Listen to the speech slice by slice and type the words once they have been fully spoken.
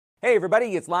Hey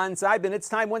everybody, it's Lon Seidman. It's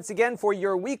time once again for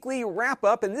your weekly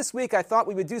wrap-up, and this week I thought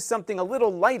we would do something a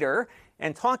little lighter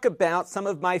and talk about some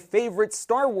of my favorite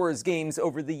Star Wars games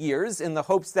over the years in the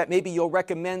hopes that maybe you'll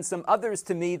recommend some others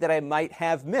to me that I might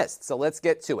have missed. So let's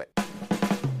get to it.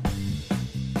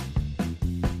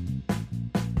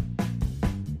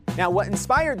 Now, what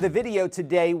inspired the video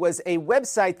today was a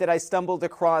website that I stumbled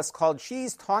across called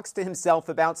Cheese Talks to Himself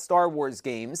About Star Wars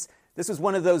Games. This was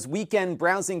one of those weekend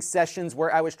browsing sessions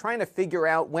where I was trying to figure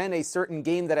out when a certain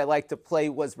game that I like to play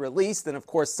was released. And of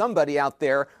course, somebody out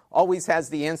there always has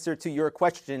the answer to your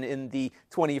question in the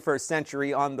 21st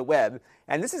century on the web.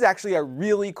 And this is actually a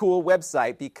really cool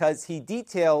website because he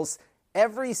details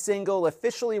every single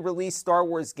officially released Star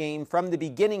Wars game from the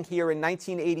beginning here in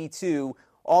 1982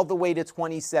 all the way to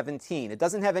 2017. It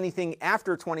doesn't have anything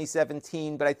after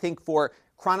 2017, but I think for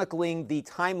chronicling the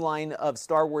timeline of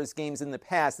Star Wars games in the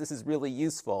past, this is really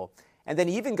useful. And then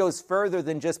he even goes further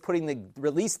than just putting the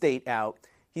release date out.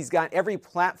 He's got every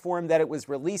platform that it was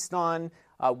released on,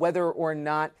 whether or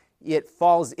not it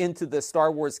falls into the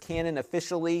Star Wars canon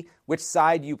officially, which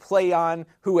side you play on,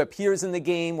 who appears in the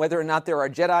game, whether or not there are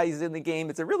Jedis in the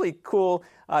game. It's a really cool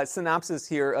synopsis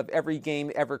here of every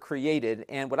game ever created.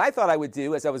 And what I thought I would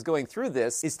do as I was going through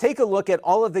this is take a look at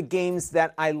all of the games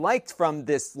that I liked from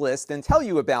this list and tell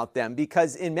you about them,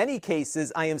 because in many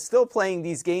cases I am still playing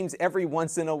these games every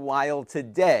once in a while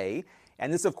today.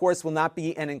 And this, of course, will not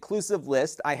be an inclusive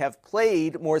list. I have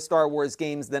played more Star Wars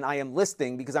games than I am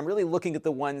listing because I'm really looking at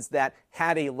the ones that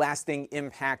had a lasting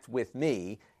impact with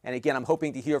me. And again, I'm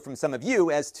hoping to hear from some of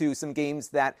you as to some games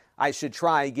that I should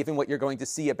try, given what you're going to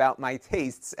see about my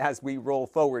tastes as we roll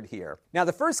forward here. Now,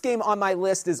 the first game on my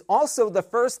list is also the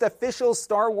first official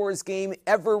Star Wars game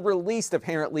ever released,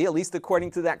 apparently, at least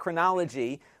according to that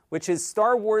chronology, which is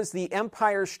Star Wars The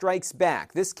Empire Strikes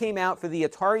Back. This came out for the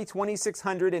Atari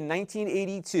 2600 in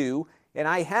 1982, and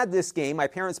I had this game. My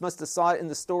parents must have saw it in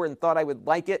the store and thought I would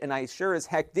like it, and I sure as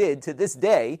heck did. To this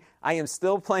day, I am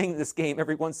still playing this game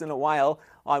every once in a while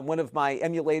on one of my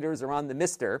emulators or on the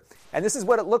Mister. And this is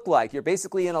what it looked like. You're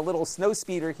basically in a little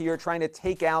snowspeeder here trying to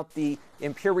take out the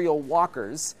Imperial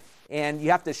walkers, and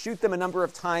you have to shoot them a number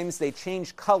of times. They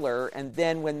change color, and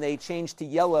then when they change to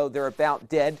yellow, they're about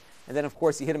dead. And then, of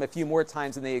course, you hit them a few more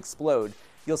times and they explode.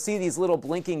 You'll see these little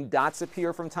blinking dots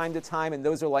appear from time to time, and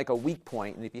those are like a weak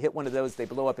point. And if you hit one of those, they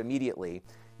blow up immediately.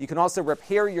 You can also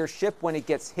repair your ship when it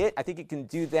gets hit. I think you can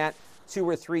do that 2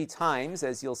 or 3 times.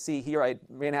 As you'll see here, I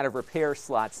ran out of repair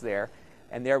slots there.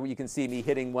 And there you can see me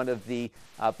hitting one of the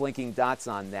blinking dots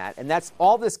on that. And that's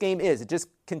all this game is. It just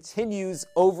continues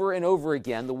over and over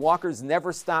again. The walkers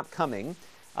never stop coming.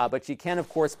 But you can, of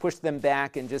course, push them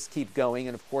back and just keep going.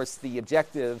 And, of course, the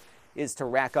objective is to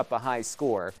rack up a high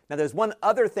score. Now, there's one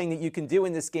other thing that you can do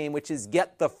in this game, which is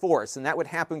get the Force, and that would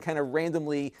happen kind of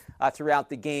randomly throughout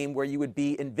the game, where you would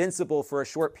be invincible for a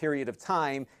short period of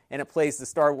time, and it plays the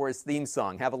Star Wars theme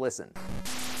song. Have a listen.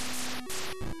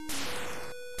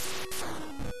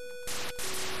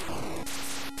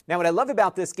 Now, what I love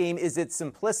about this game is its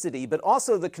simplicity, but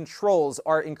also the controls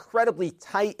are incredibly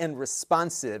tight and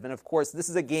responsive. And of course, this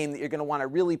is a game that you're going to want to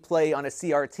really play on a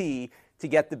CRT to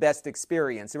get the best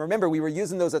experience. And remember, we were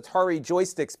using those Atari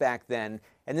joysticks back then,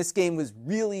 and this game was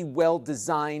really well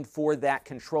designed for that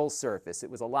control surface. It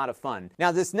was a lot of fun.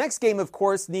 Now, this next game, of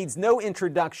course, needs no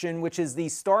introduction, which is the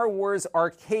Star Wars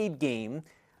arcade game.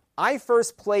 I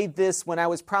first played this when I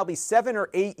was probably 7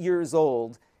 or 8 years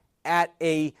old at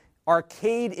a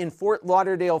arcade in Fort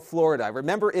Lauderdale, Florida. I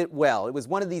remember it well. It was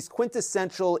one of these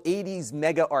quintessential 80s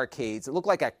mega arcades. It looked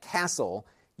like a castle.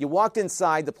 You walked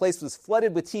inside, the place was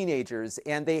flooded with teenagers,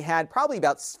 and they had probably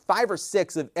about 5 or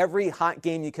 6 of every hot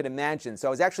game you could imagine. So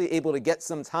I was actually able to get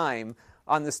some time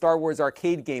on the Star Wars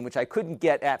arcade game, which I couldn't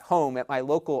get at home at my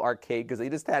local arcade because they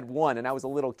just had one and I was a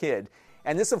little kid.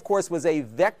 And this, of course, was a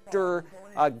vector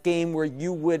game where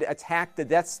you would attack the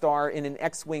Death Star in an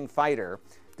X-Wing fighter.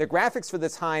 The graphics for the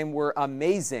time were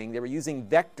amazing. They were using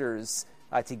vectors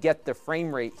to get the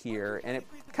frame rate here, and it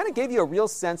kind of gave you a real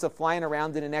sense of flying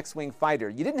around in an X-Wing fighter.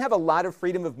 You didn't have a lot of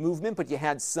freedom of movement, but you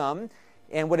had some,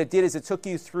 and what it did is it took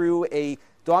you through a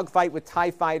dogfight with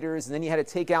TIE fighters, and then you had to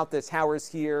take out the towers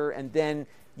here, and then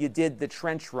you did the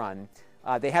trench run.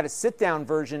 They had a sit-down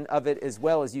version of it as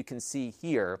well, as you can see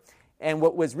here, and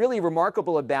what was really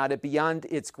remarkable about it, beyond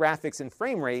its graphics and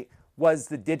frame rate, was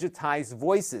the digitized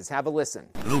voices. Have a listen.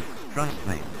 Luke, trust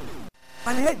me.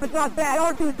 I'm hit, but not bad.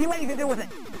 R2, see what you can do with it.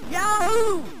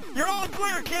 Yahoo! You're all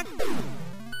clear, kid.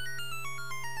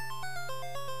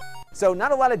 So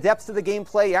not a lot of depth to the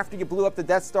gameplay. After you blew up the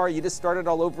Death Star, you just started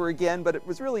all over again, but it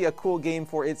was really a cool game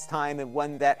for its time and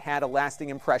one that had a lasting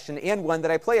impression and one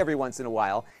that I play every once in a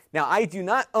while. Now, I do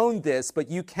not own this, but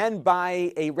you can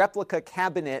buy a replica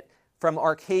cabinet from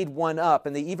Arcade 1-Up,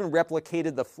 and they even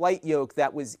replicated the flight yoke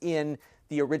that was in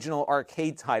the original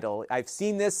arcade title. I've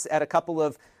seen this at a couple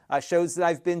of shows that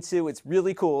I've been to. It's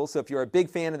really cool, so if you're a big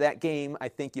fan of that game, I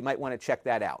think you might want to check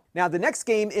that out. Now, the next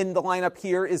game in the lineup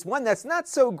here is one that's not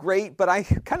so great, but I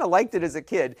kind of liked it as a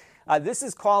kid. This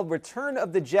is called Return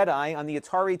of the Jedi on the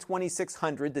Atari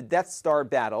 2600, the Death Star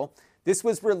Battle. This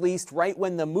was released right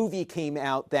when the movie came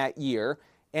out that year,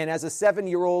 and as a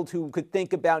 7-year-old who could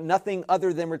think about nothing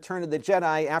other than Return of the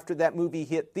Jedi after that movie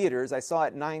hit theaters, I saw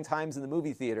it 9 times in the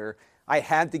movie theater, I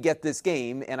had to get this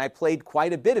game, and I played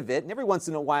quite a bit of it, and every once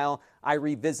in a while, I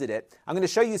revisit it. I'm going to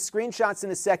show you screenshots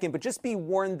in a second, but just be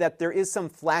warned that there is some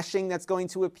flashing that's going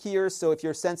to appear, so if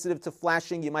you're sensitive to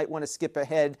flashing, you might want to skip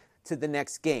ahead to the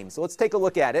next game. So let's take a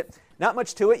look at it. Not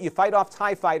much to it. You fight off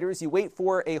TIE fighters, you wait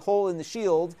for a hole in the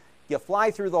shield, you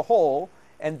fly through the hole,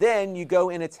 and then you go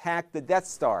and attack the Death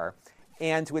Star.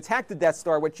 And to attack the Death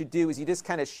Star, what you do is you just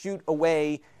kind of shoot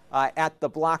away at the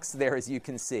blocks there, as you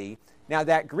can see. Now,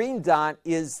 that green dot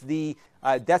is the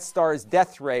Death Star's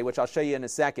death ray, which I'll show you in a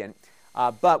second.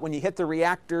 But when you hit the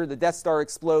reactor, the Death Star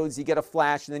explodes, you get a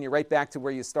flash, and then you're right back to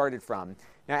where you started from.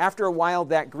 Now, after a while,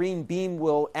 that green beam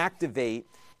will activate,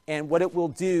 and what it will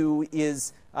do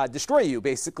is destroy you,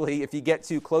 basically, if you get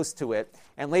too close to it.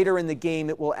 And later in the game,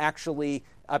 it will actually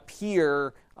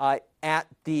appear at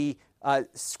the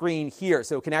screen here.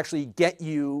 So it can actually get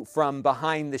you from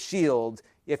behind the shield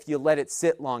if you let it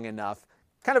sit long enough.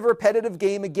 Kind of a repetitive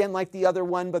game, again, like the other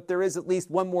one, but there is at least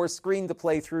one more screen to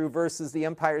play through versus the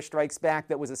Empire Strikes Back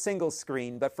that was a single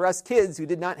screen. But for us kids who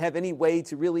did not have any way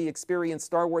to really experience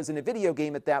Star Wars in a video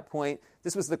game at that point,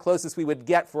 this was the closest we would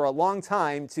get for a long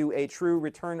time to a true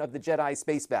Return of the Jedi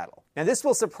space battle. Now, this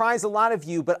will surprise a lot of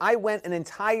you, but I went an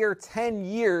entire 10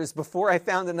 years before I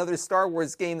found another Star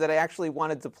Wars game that I actually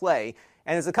wanted to play.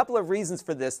 And there's a couple of reasons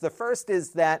for this. The first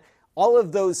is that all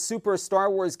of those Super Star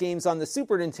Wars games on the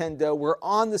Super Nintendo were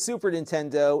on the Super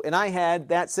Nintendo, and I had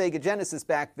that Sega Genesis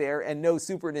back there and no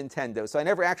Super Nintendo. So I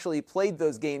never actually played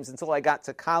those games until I got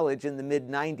to college in the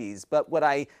mid-90s. But what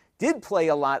I did play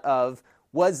a lot of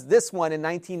was this one in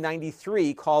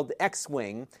 1993 called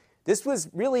X-Wing. This was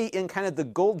really in kind of the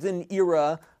golden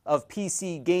era of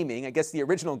PC gaming, I guess the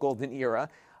original golden era,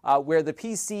 where the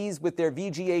PCs with their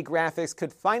VGA graphics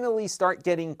could finally start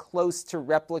getting close to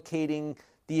replicating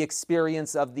the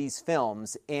experience of these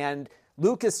films. And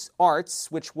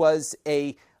LucasArts, which was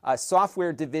a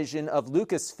software division of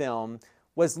Lucasfilm,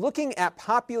 was looking at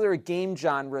popular game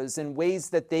genres and ways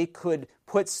that they could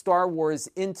put Star Wars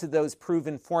into those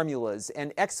proven formulas.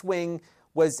 And X-Wing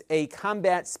was a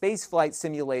combat spaceflight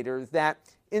simulator that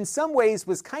in some ways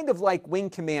was kind of like Wing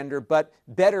Commander, but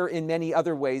better in many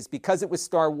other ways because it was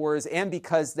Star Wars and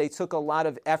because they took a lot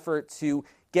of effort to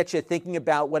get you thinking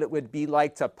about what it would be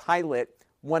like to pilot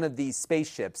one of these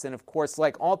spaceships. And of course,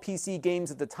 like all PC games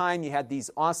at the time, you had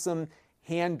these awesome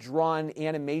hand-drawn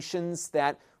animations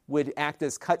that would act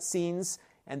as cutscenes.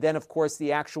 And then, of course,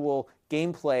 the actual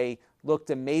gameplay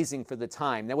looked amazing for the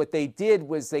time. Now, what they did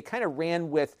was they kind of ran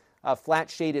with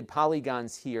flat-shaded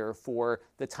polygons here for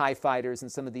the TIE fighters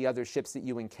and some of the other ships that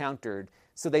you encountered.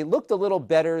 So they looked a little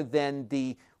better than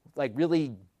the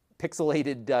really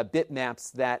pixelated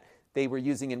bitmaps that they were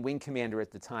using in Wing Commander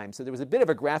at the time. So there was a bit of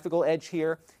a graphical edge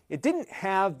here. It didn't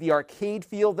have the arcade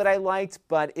feel that I liked,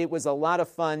 but it was a lot of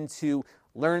fun to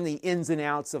learn the ins and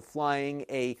outs of flying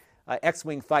a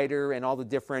X-Wing fighter and all the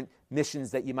different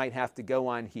missions that you might have to go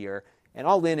on here. And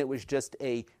all in, it was just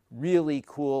a really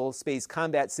cool space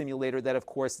combat simulator that, of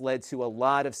course, led to a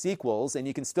lot of sequels. And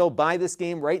you can still buy this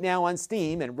game right now on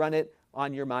Steam and run it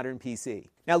on your modern PC.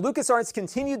 Now, LucasArts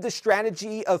continued the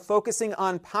strategy of focusing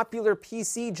on popular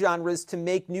PC genres to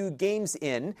make new games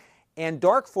in, and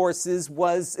Dark Forces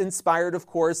was inspired, of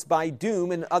course, by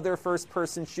Doom and other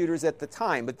first-person shooters at the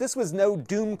time. But this was no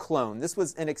Doom clone. This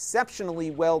was an exceptionally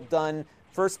well-done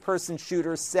first-person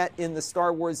shooter set in the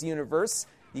Star Wars universe.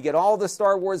 You get all the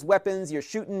Star Wars weapons, you're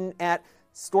shooting at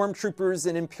stormtroopers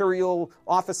and Imperial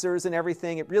officers and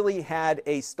everything. It really had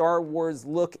a Star Wars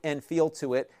look and feel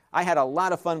to it. I had a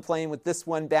lot of fun playing with this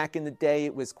one back in the day.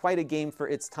 It was quite a game for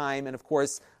its time and, of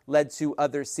course, led to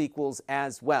other sequels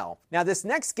as well. Now, this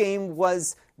next game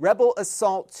was Rebel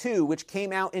Assault 2, which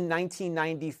came out in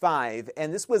 1995.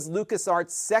 And this was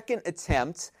LucasArts' second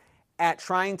attempt at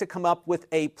trying to come up with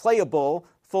a playable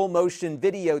full-motion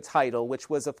video title, which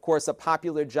was, of course, a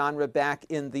popular genre back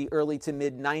in the early to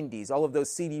mid-90s. All of those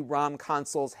CD-ROM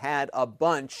consoles had a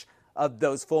bunch of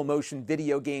those full motion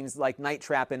video games like Night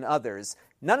Trap and others.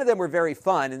 None of them were very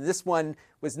fun, and this one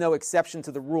was no exception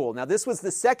to the rule. Now, this was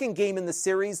the second game in the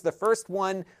series. The first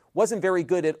one wasn't very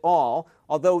good at all,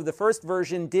 although the first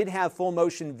version did have full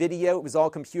motion video. It was all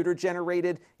computer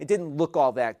generated. It didn't look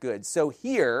all that good. So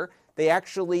here, they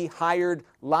actually hired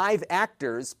live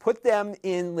actors, put them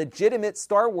in legitimate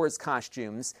Star Wars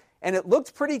costumes, and it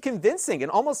looked pretty convincing. It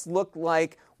almost looked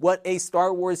like what a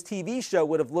Star Wars TV show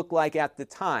would have looked like at the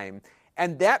time.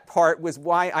 And that part was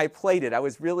why I played it. I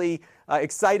was really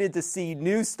excited to see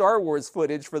new Star Wars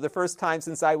footage for the first time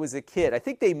since I was a kid. I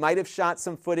think they might have shot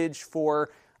some footage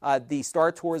for the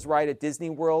Star Tours ride at Disney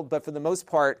World, but for the most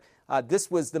part,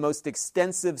 this was the most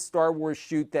extensive Star Wars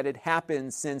shoot that had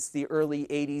happened since the early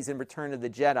 80s and Return of the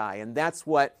Jedi, and that's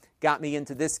what got me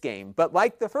into this game. But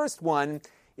like the first one,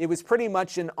 it was pretty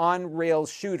much an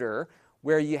on-rails shooter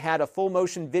where you had a full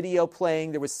motion video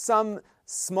playing. There was some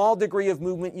small degree of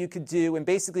movement you could do, and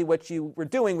basically what you were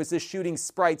doing was just shooting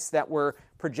sprites that were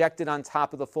projected on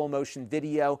top of the full motion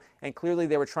video, and clearly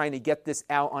they were trying to get this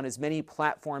out on as many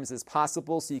platforms as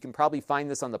possible, so you can probably find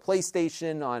this on the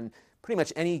PlayStation, on pretty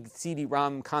much any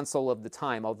CD-ROM console of the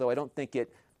time, although I don't think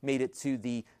it made it to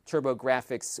the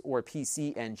TurboGrafx or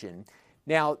PC Engine.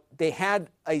 Now, they had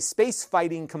a space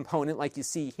fighting component like you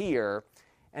see here,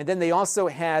 and then they also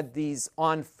had these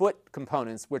on-foot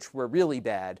components, which were really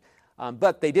bad.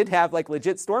 But they did have like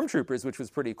legit stormtroopers, which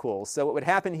was pretty cool. So what would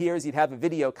happen here is you'd have a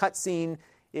video cutscene.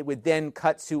 It would then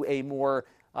cut to a more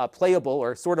playable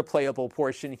or sort of playable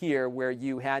portion here where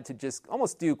you had to just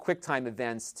almost do QuickTime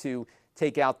events to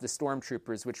take out the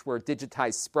stormtroopers, which were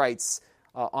digitized sprites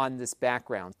on this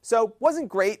background. So wasn't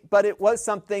great, but it was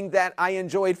something that I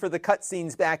enjoyed for the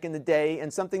cutscenes back in the day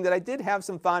and something that I did have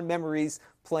some fond memories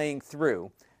playing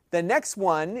through. The next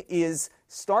one is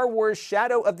Star Wars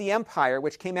Shadow of the Empire,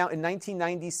 which came out in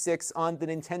 1996 on the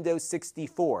Nintendo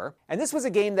 64. And this was a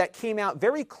game that came out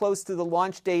very close to the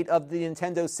launch date of the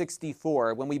Nintendo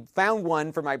 64. When we found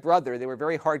one for my brother, they were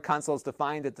very hard consoles to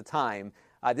find at the time.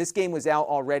 This game was out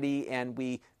already, and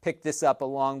we picked this up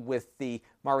along with the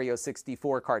Mario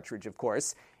 64 cartridge, of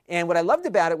course. And what I loved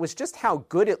about it was just how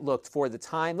good it looked for the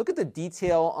time. Look at the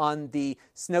detail on the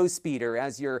snowspeeder.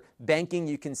 As you're banking,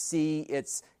 you can see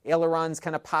its ailerons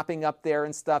kind of popping up there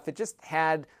and stuff. It just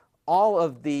had all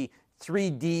of the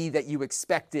 3D that you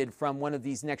expected from one of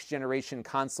these next-generation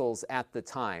consoles at the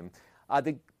time.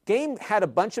 The game had a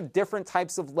bunch of different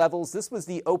types of levels. This was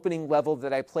the opening level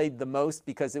that I played the most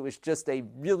because it was just a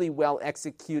really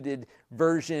well-executed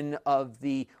version of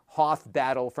the Hoth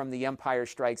battle from The Empire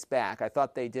Strikes Back. I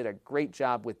thought they did a great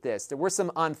job with this. There were some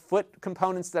on-foot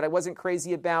components that I wasn't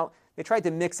crazy about. They tried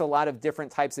to mix a lot of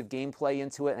different types of gameplay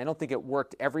into it, and I don't think it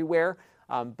worked everywhere.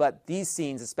 But these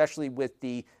scenes, especially with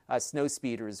the snow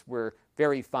speeders, were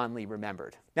very fondly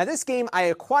remembered. Now, this game I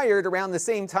acquired around the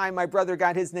same time my brother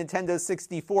got his Nintendo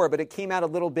 64, but it came out a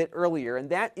little bit earlier, and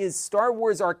that is Star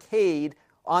Wars Arcade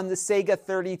on the Sega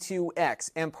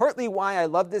 32X. And partly why I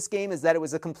love this game is that it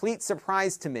was a complete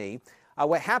surprise to me.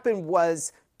 What happened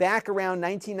was, back around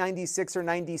 1996 or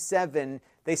 97,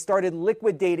 they started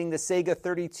liquidating the Sega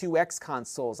 32X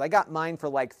consoles. I got mine for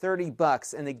like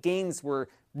 $30, and the games were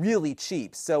really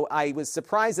cheap. So I was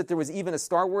surprised that there was even a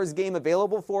Star Wars game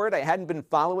available for it. I hadn't been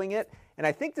following it, and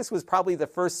I think this was probably the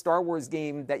first Star Wars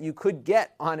game that you could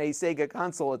get on a Sega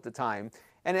console at the time.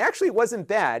 And it actually wasn't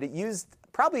bad. It used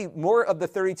probably more of the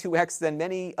 32X than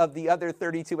many of the other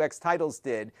 32X titles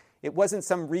did. It wasn't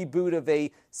some reboot of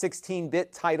a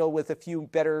 16-bit title with a few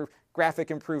better graphic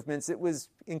improvements. It was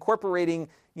incorporating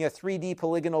 3D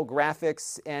polygonal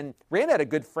graphics and ran at a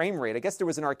good frame rate. I guess there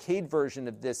was an arcade version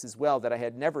of this as well that I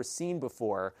had never seen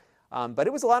before. But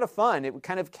it was a lot of fun. It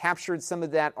kind of captured some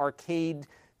of that arcade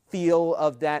feel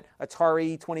of that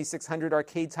Atari 2600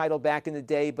 arcade title back in the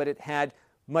day, but it had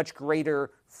much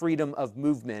greater freedom of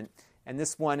movement. And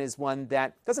this one is one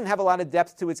that doesn't have a lot of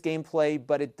depth to its gameplay,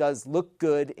 but it does look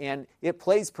good, and it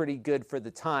plays pretty good for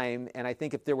the time. And I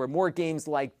think if there were more games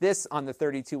like this on the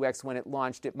 32X when it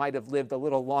launched, it might have lived a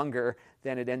little longer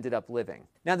than it ended up living.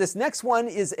 Now, this next one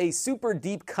is a super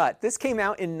deep cut. This came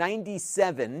out in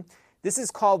 97. This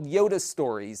is called Yoda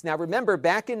Stories. Now, remember,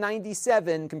 back in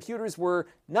 97, computers were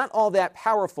not all that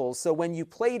powerful, so when you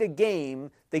played a game,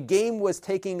 the game was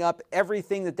taking up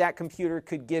everything that that computer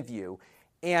could give you.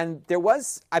 And there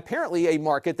was apparently a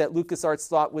market that LucasArts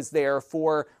thought was there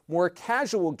for more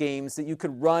casual games that you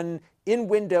could run in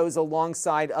Windows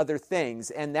alongside other things.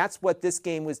 And that's what this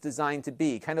game was designed to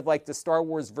be, kind of like the Star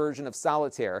Wars version of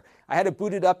Solitaire. I had to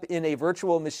boot it up in a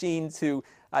virtual machine to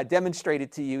demonstrate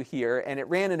it to you here, and it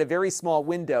ran in a very small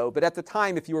window, but at the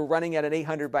time, if you were running at an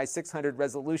 800 by 600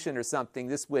 resolution or something,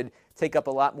 this would take up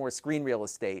a lot more screen real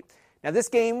estate. Now, this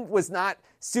game was not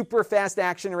super fast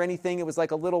action or anything. It was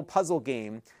like a little puzzle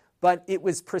game, but it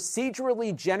was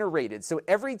procedurally generated. So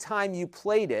every time you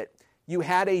played it, you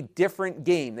had a different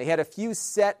game. They had a few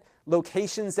set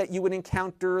locations that you would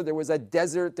encounter. There was a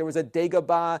desert, there was a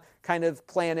Dagobah kind of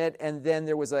planet, and then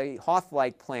there was a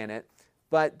Hoth-like planet.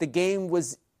 But the game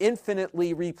was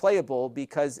infinitely replayable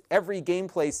because every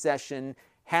gameplay session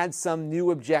had some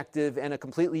new objective and a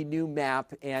completely new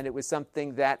map, and it was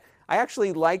something that I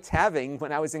actually liked having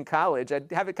when I was in college.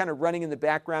 I'd have it kind of running in the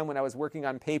background when I was working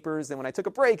on papers, and when I took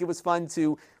a break, it was fun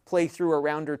to play through a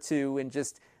round or two and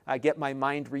just get my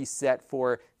mind reset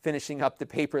for finishing up the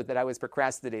paper that I was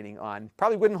procrastinating on.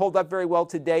 Probably wouldn't hold up very well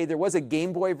today. There was a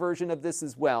Game Boy version of this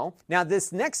as well. Now,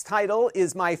 this next title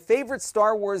is my favorite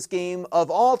Star Wars game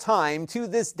of all time to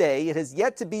this day. It has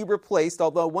yet to be replaced,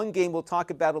 although one game we'll talk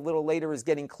about a little later is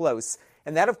getting close.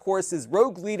 And that, of course, is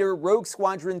Rogue Leader Rogue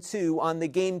Squadron 2 on the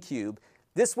GameCube.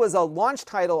 This was a launch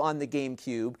title on the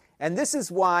GameCube, and this is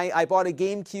why I bought a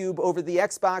GameCube over the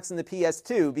Xbox and the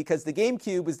PS2, because the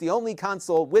GameCube was the only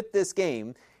console with this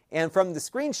game. And from the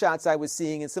screenshots I was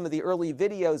seeing and some of the early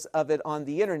videos of it on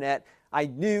the internet, I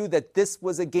knew that this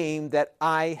was a game that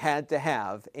I had to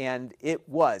have, and it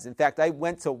was. In fact, I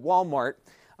went to Walmart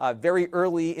very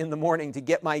early in the morning to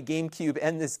get my GameCube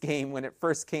and this game when it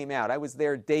first came out. I was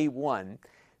there day one.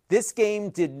 This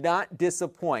game did not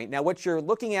disappoint. Now, what you're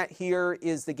looking at here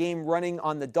is the game running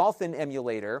on the Dolphin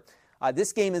emulator.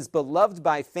 This game is beloved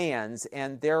by fans,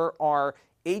 and there are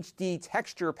HD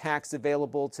texture packs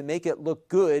available to make it look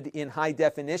good in high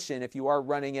definition if you are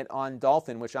running it on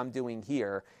Dolphin, which I'm doing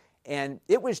here. And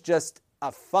it was just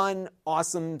a fun,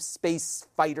 awesome space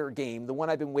fighter game, the one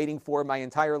I've been waiting for my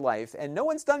entire life. And no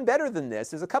one's done better than this.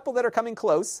 There's a couple that are coming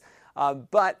close,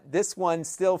 but this one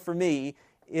still, for me,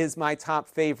 is my top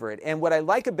favorite. And what I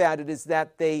like about it is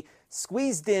that they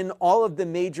squeezed in all of the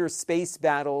major space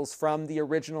battles from the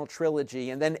original trilogy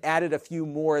and then added a few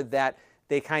more that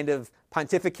they kind of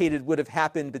pontificated would have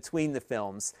happened between the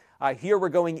films. Here we're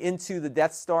going into the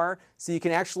Death Star, so you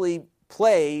can actually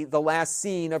play the last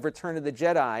scene of Return of the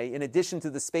Jedi in addition to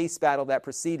the space battle that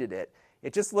preceded it.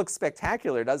 It just looks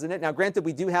spectacular, doesn't it? Now, granted,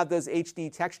 we do have those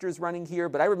HD textures running here,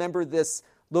 but I remember this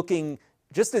looking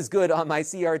just as good on my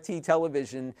CRT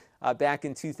television back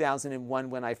in 2001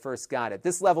 when I first got it.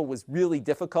 This level was really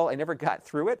difficult. I never got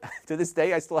through it. To this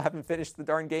day, I still haven't finished the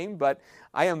darn game, but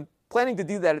I am planning to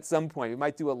do that at some point. We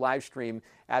might do a live stream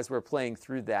as we're playing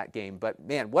through that game. But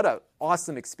man, what an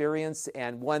awesome experience,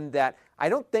 and one that I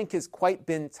don't think has quite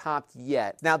been topped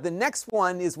yet. Now, the next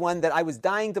one is one that I was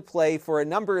dying to play for a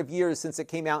number of years since it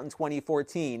came out in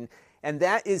 2014. And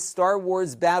that is Star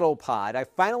Wars Battle Pod. I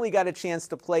finally got a chance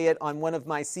to play it on one of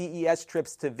my CES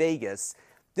trips to Vegas.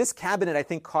 This cabinet, I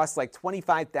think, costs like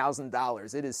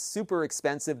 $25,000. It is super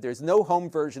expensive. There's no home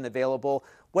version available.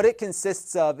 What it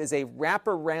consists of is a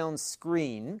wraparound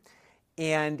screen,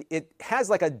 and it has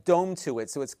like a dome to it,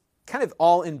 so it's kind of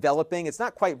all enveloping. It's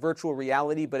not quite virtual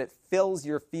reality, but it fills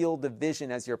your field of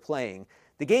vision as you're playing.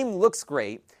 The game looks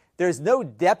great. There's no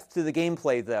depth to the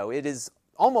gameplay, though. It is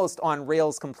almost on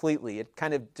rails completely. It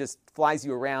kind of just flies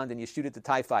you around and you shoot at the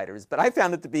TIE fighters. But I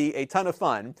found it to be a ton of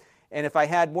fun. And if I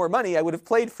had more money, I would have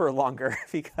played for longer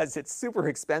because it's super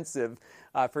expensive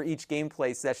for each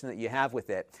gameplay session that you have with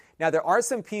it. Now, there are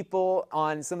some people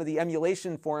on some of the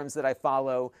emulation forums that I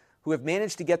follow who have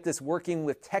managed to get this working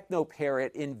with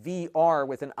Technoparrot in VR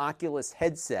with an Oculus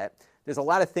headset. There's a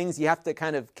lot of things you have to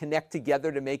kind of connect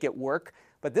together to make it work.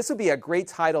 But this would be a great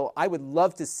title I would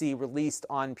love to see released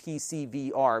on PC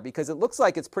VR because it looks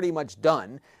like it's pretty much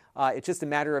done. It's just a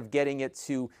matter of getting it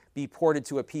to be ported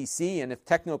to a PC, and if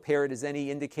Technoparrot is any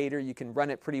indicator, you can run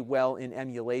it pretty well in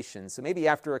emulation. So maybe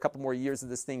after a couple more years of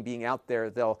this thing being out there,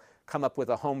 they'll come up with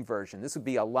a home version. This would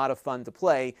be a lot of fun to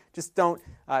play. Just don't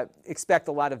expect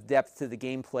a lot of depth to the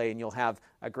gameplay, and you'll have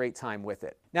a great time with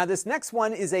it. Now, this next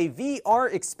one is a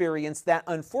VR experience that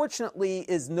unfortunately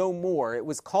is no more. It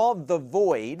was called The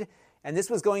Void, and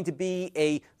this was going to be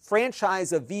a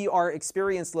franchise of VR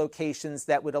experience locations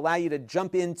that would allow you to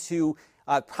jump into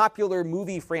popular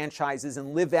movie franchises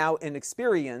and live out an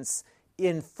experience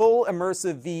in full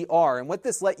immersive VR. And what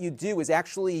this let you do is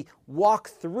actually walk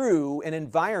through an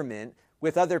environment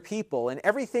with other people, and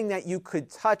everything that you could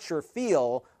touch or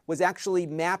feel was actually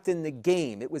mapped in the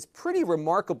game. It was pretty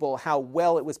remarkable how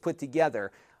well it was put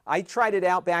together. I tried it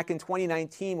out back in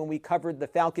 2019 when we covered the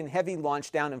Falcon Heavy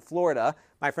launch down in Florida.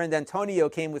 My friend Antonio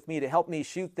came with me to help me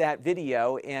shoot that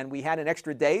video, and we had an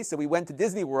extra day, so we went to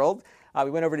Disney World.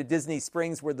 We went over to Disney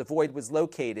Springs where the Void was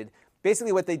located.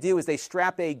 Basically what they do is they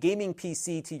strap a gaming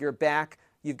PC to your back.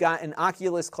 You've got an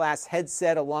Oculus class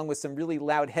headset along with some really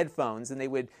loud headphones, and they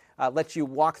would let you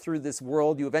walk through this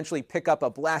world. You eventually pick up a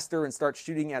blaster and start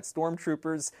shooting at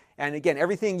stormtroopers. And again,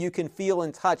 everything you can feel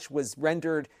and touch was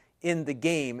rendered in the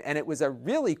game, and it was a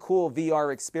really cool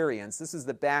VR experience. This is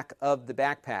the back of the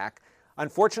backpack.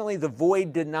 Unfortunately, the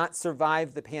Void did not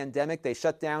survive the pandemic. They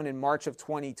shut down in March of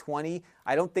 2020.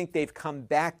 I don't think they've come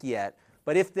back yet.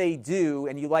 But if they do,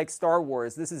 and you like Star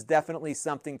Wars, this is definitely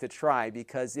something to try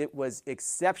because it was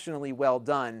exceptionally well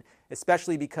done,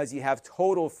 especially because you have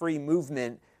total free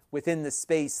movement within the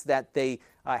space that they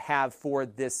have for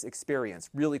this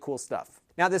experience. Really cool stuff.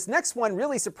 Now, this next one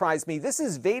really surprised me. This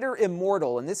is Vader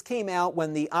Immortal, and this came out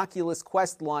when the Oculus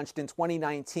Quest launched in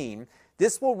 2019.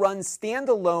 This will run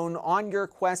standalone on your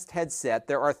Quest headset.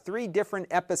 There are 3 different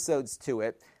episodes to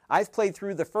it. I've played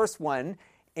through the first one,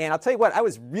 and I'll tell you what, I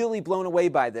was really blown away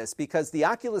by this because the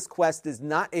Oculus Quest is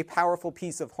not a powerful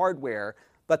piece of hardware,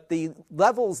 but the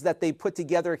levels that they put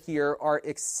together here are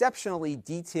exceptionally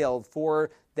detailed for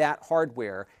that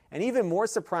hardware. And even more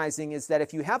surprising is that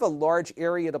if you have a large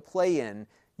area to play in,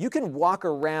 you can walk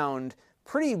around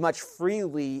pretty much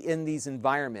freely in these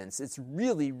environments. It's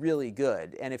really, really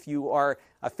good. And if you are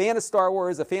a fan of Star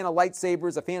Wars, a fan of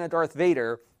lightsabers, a fan of Darth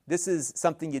Vader, this is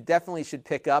something you definitely should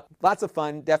pick up. Lots of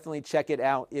fun. Definitely check it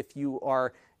out if you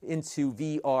are into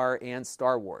VR and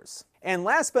Star Wars. And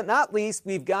last but not least,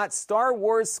 we've got Star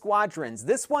Wars Squadrons.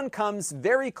 This one comes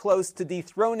very close to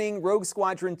dethroning Rogue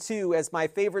Squadron 2 as my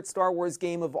favorite Star Wars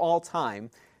game of all time.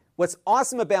 What's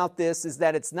awesome about this is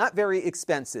that it's not very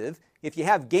expensive. If you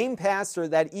have Game Pass or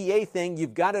that EA thing,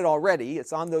 you've got it already.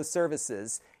 It's on those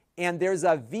services. And there's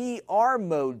a VR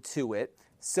mode to it.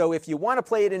 So if you want to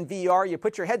play it in VR, you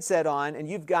put your headset on and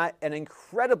you've got an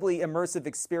incredibly immersive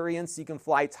experience. You can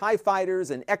fly TIE fighters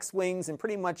and X-Wings and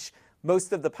pretty much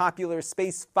most of the popular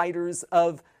space fighters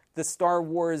of the Star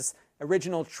Wars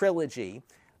original trilogy.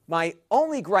 My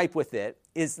only gripe with it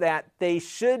is that they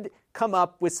should come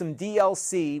up with some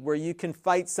DLC where you can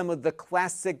fight some of the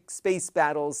classic space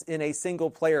battles in a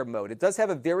single-player mode. It does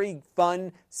have a very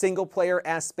fun single-player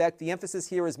aspect. The emphasis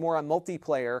here is more on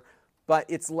multiplayer, but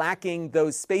it's lacking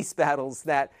those space battles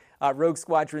that Rogue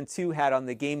Squadron 2 had on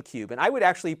the GameCube. And I would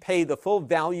actually pay the full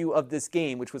value of this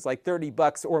game, which was like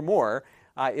 $30 or more,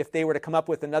 if they were to come up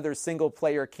with another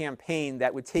single-player campaign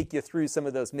that would take you through some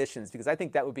of those missions, because I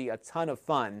think that would be a ton of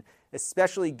fun,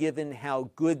 especially given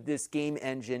how good this game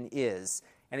engine is.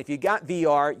 And if you got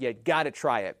VR, you got to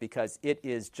try it, because it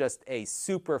is just a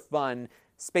super fun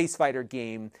space fighter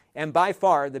game, and by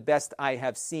far the best I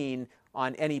have seen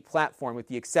on any platform, with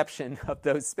the exception of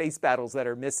those space battles that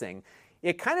are missing.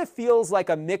 It kind of feels like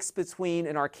a mix between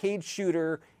an arcade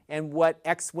shooter and what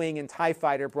X-Wing and TIE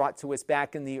Fighter brought to us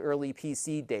back in the early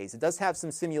PC days. It does have some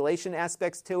simulation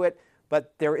aspects to it,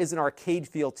 but there is an arcade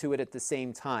feel to it at the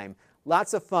same time.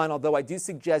 Lots of fun, although I do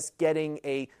suggest getting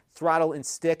a throttle and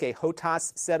stick, a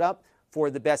HOTAS setup, for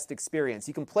the best experience.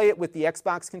 You can play it with the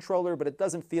Xbox controller, but it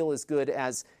doesn't feel as good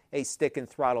as a stick and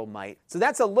throttle might. So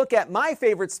that's a look at my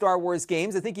favorite Star Wars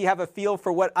games. I think you have a feel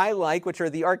for what I like, which are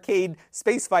the arcade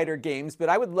space fighter games, but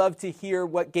I would love to hear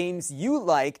what games you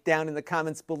like down in the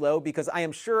comments below, because I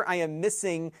am sure I am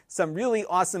missing some really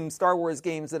awesome Star Wars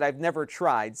games that I've never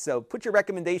tried. So put your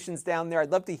recommendations down there.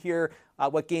 I'd love to hear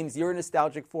what games you're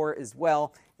nostalgic for as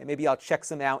well, and maybe I'll check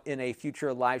some out in a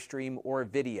future live stream or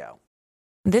video.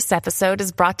 This episode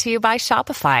is brought to you by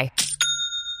Shopify.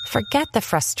 Forget the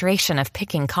frustration of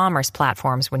picking commerce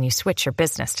platforms when you switch your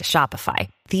business to Shopify,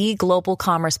 the global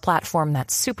commerce platform that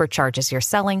supercharges your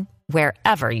selling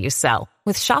wherever you sell.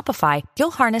 With Shopify,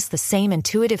 you'll harness the same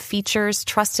intuitive features,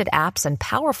 trusted apps, and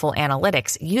powerful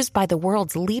analytics used by the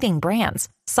world's leading brands.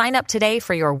 Sign up today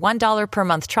for your $1 per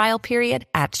month trial period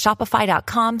at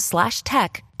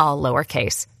shopify.com/tech, all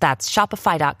lowercase. That's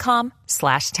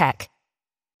shopify.com/tech.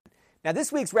 Now,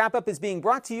 this week's wrap-up is being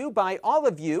brought to you by all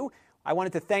of you. I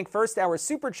wanted to thank first our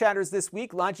super chatters this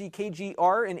week, Logi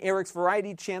KGR and Eric's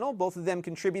Variety Channel. Both of them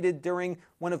contributed during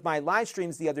one of my live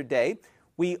streams the other day.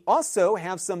 We also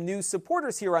have some new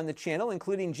supporters here on the channel,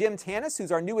 including Jim Tanis,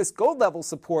 who's our newest gold level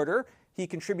supporter. He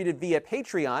contributed via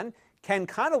Patreon. Ken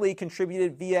Connolly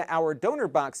contributed via our donor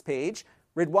box page.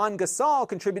 Ridwan Gasal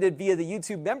contributed via the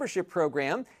YouTube membership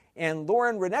program. and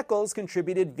Lauren Reneckles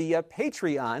contributed via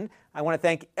Patreon. I want to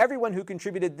thank everyone who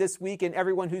contributed this week and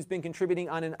everyone who's been contributing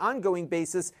on an ongoing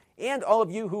basis, and all of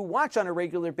you who watch on a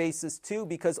regular basis too,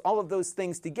 because all of those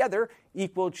things together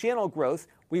equal channel growth.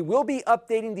 We will be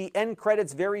updating the end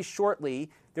credits very shortly.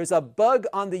 There's a bug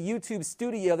on the YouTube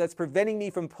studio that's preventing me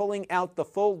from pulling out the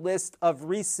full list of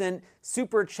recent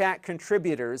Super Chat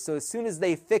contributors. So as soon as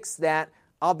they fix that,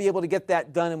 I'll be able to get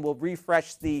that done and we'll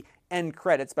refresh the end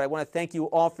credits. But I want to thank you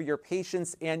all for your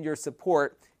patience and your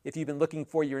support. If you've been looking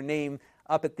for your name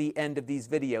up at the end of these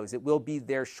videos, it will be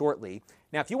there shortly.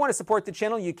 Now, if you want to support the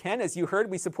channel, you can. As you heard,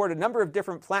 we support a number of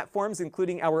different platforms,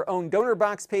 including our own donor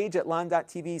box page at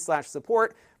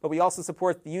lon.tv/support. But we also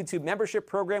support the YouTube membership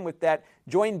program with that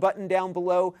join button down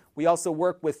below. We also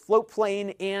work with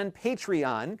Floatplane and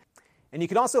Patreon. And you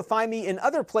can also find me in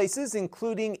other places,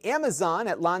 including Amazon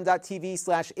at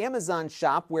lon.tv/Amazon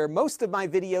shop, where most of my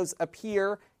videos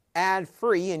appear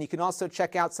ad-free. And you can also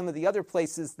check out some of the other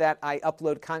places that I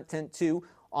upload content to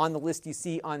on the list you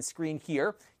see on screen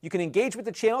here. You can engage with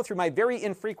the channel through my very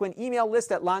infrequent email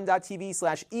list at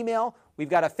lon.tv/email. We've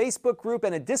got a Facebook group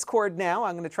and a Discord now.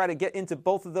 I'm going to try to get into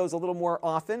both of those a little more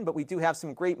often, but we do have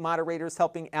some great moderators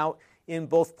helping out in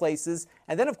both places.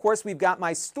 And then, of course, we've got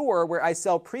my store where I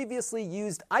sell previously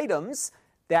used items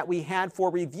that we had for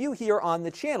review here on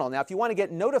the channel. Now, if you want to get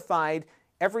notified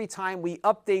every time we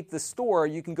update the store,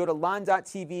 you can go to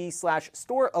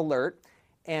lon.tv/store alert,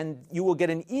 and you will get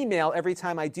an email every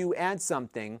time I do add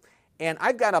something. And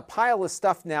I've got a pile of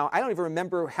stuff now. I don't even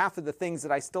remember half of the things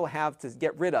that I still have to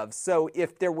get rid of. So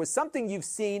if there was something you've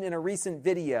seen in a recent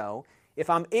video, if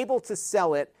I'm able to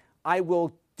sell it, I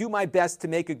will do my best to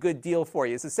make a good deal for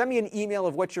you. So send me an email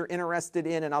of what you're interested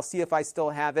in, and I'll see if I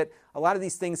still have it. A lot of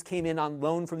these things came in on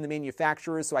loan from the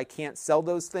manufacturers, so I can't sell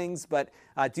those things, but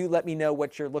do let me know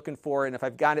what you're looking for, and if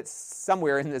I've got it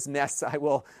somewhere in this mess, I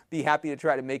will be happy to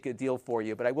try to make a deal for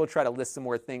you. But I will try to list some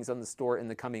more things on the store in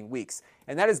the coming weeks.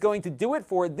 And that is going to do it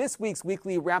for this week's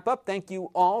weekly wrap-up. Thank you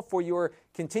all for your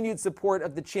continued support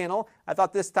of the channel. I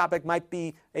thought this topic might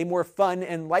be a more fun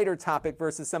and lighter topic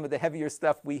versus some of the heavier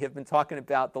stuff we have been talking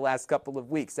about the last couple of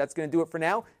weeks. That's going to do it for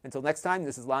now. Until next time,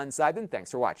 this is Lon Seidman.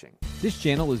 Thanks for watching. This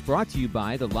channel is brought to you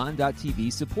by the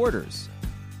Lon.TV supporters,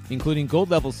 including gold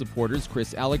level supporters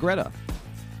Chris Allegretta,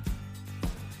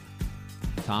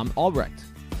 Tom Albrecht,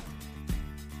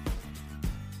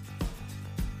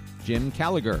 Jim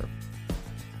Callagher,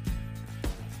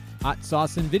 Hot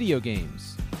Sauce and Video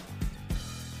Games,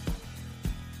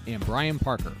 and Brian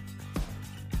Parker.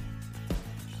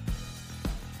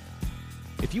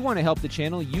 If you want to help the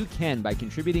channel, you can by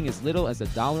contributing as little as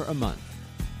 $1 a month.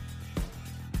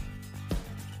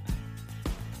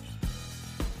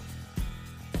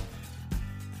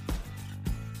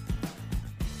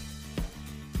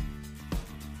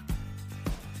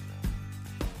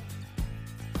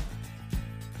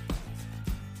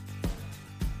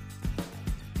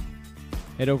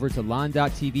 Head over to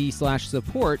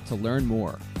lon.tv/support to learn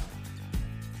more.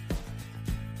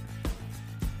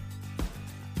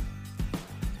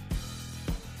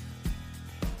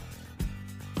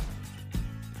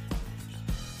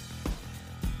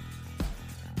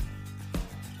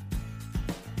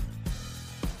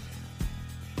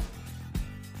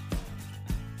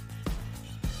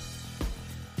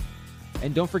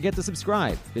 And don't forget to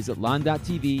subscribe. Visit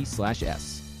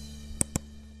lon.tv/s.